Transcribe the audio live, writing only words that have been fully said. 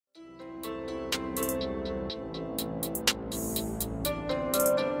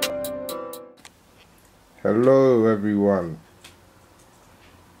Hello everyone.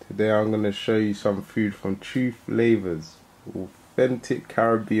 Today I'm going to show you some food from True Flavours. Authentic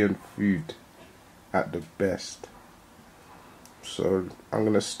Caribbean food at the best. So I'm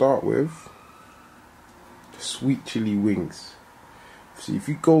going to start with the sweet chili wings. So if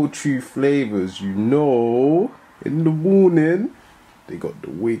you go True Flavours, you know in the morning they got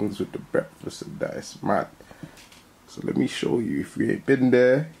the wings with the breakfast and that is mad. So let me show you. If you ain't been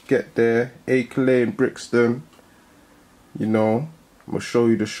there, get there. Acre Lane, Brixton. You know, I'm gonna show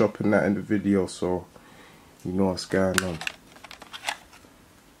you the shop and that in the video, so you know what's going on.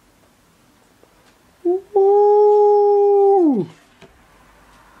 Ooh.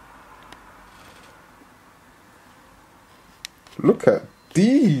 Look at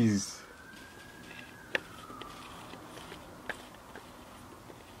these.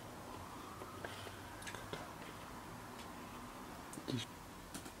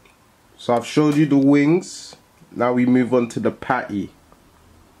 So I've showed you the wings. Now we move on to the patty.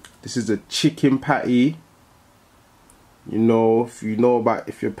 This is a chicken patty. You know, if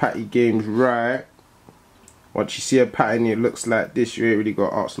your patty game's right, once you see a patty and it looks like this, you ain't really got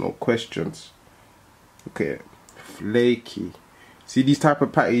to ask no questions. Look at it. Flaky. See these type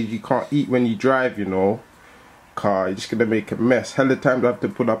of patties you can't eat when you drive, you know. Car, you're just gonna make a mess. Hella times I have to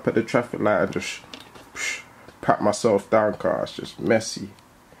pull up at the traffic light and just pat myself down, car. It's just messy.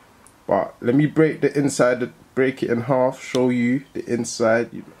 But let me break the inside, break it in half, show you the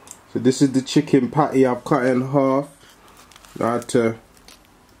inside. So this is the chicken patty I've cut in half. Now I had to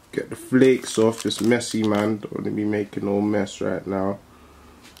get the flakes off. It's messy, man. Don't want to be making no mess right now.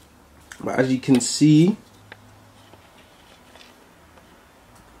 But as you can see,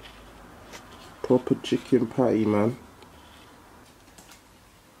 proper chicken patty, man.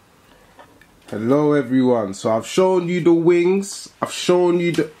 Hello everyone, so I've shown you the wings, I've shown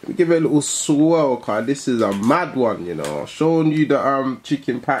you the, give it a little swirl, cause this is a mad one, you know. I've shown you the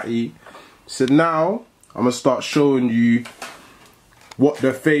chicken patty. So now I'm gonna start showing you what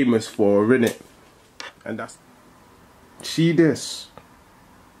they're famous for, innit? And that's, see this,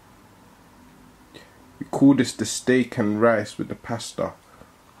 we call this the steak and rice with the pasta,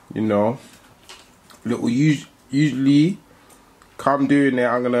 you know. Little usually come doing it,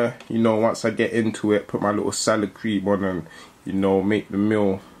 I'm gonna, you know, once I get into it, put my little salad cream on and, you know, make the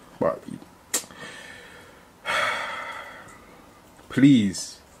meal. But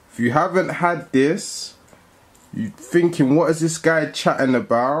please, if you haven't had this, you thinking, what is this guy chatting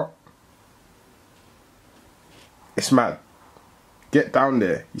about? It's mad. Get down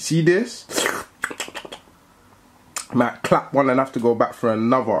there. You see this? I might clap one and have to go back for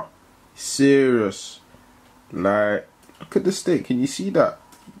another. Serious. Like, look at the steak, can you see that?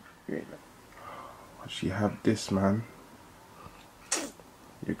 Once you have this, man,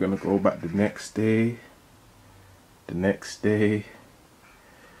 you're gonna go back the next day,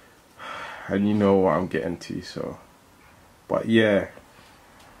 and you know what I'm getting to, so. But yeah.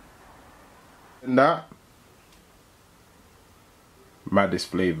 And that,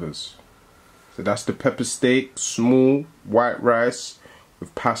 maddest flavours. So that's the pepper steak, small, white rice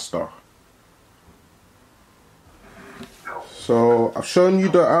with pasta. So I've shown you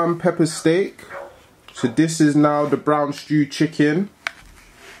the pepper steak. So this is now the brown stew chicken.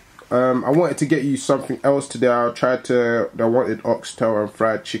 I wanted to get you something else today. I wanted oxtail and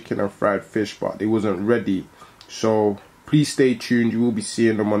fried chicken and fried fish, but they wasn't ready. So please stay tuned. You will be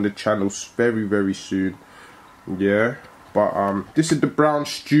seeing them on the channels very, very soon. Yeah. But this is the brown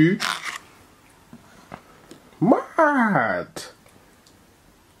stew. Mad.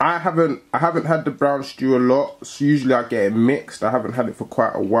 I haven't had the brown stew a lot, so usually I get it mixed. I haven't had it for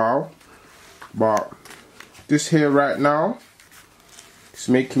quite a while, but this here right now, it's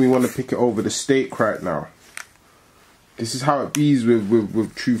making me want to pick it over the steak right now. This is how it bees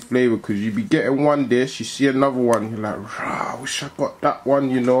with True Flavour, because you be getting one dish, you see another one, you're like, rah, I wish I got that one,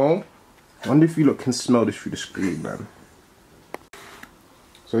 you know. I wonder if you lot can smell this through the screen, man.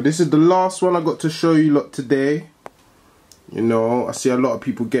 So this is the last one I got to show you lot today. You know, I see a lot of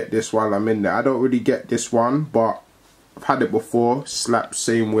people get this while I'm in there. I don't really get this one, but I've had it before. Slaps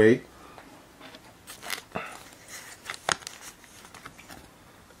same way.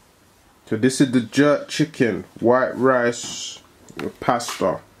 So this is the jerk chicken, white rice with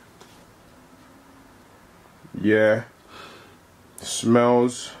pasta. Yeah,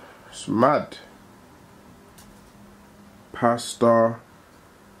 smells, it's mad. Pasta.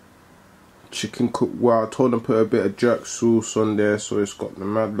 Chicken cooked well. I told them put a bit of jerk sauce on there, so it's got the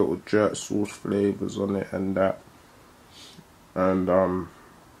mad little jerk sauce flavours on it and that. And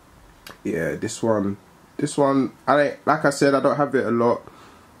yeah, this one, like I said, I don't have it a lot.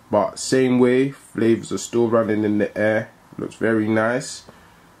 but same way, flavours are still running in the air. Looks very nice.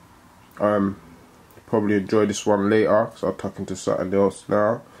 Probably enjoy this one later because I'll tuck into something else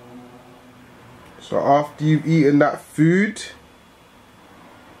now. So after you've eaten that food,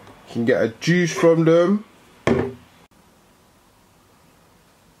 you can get a juice from them.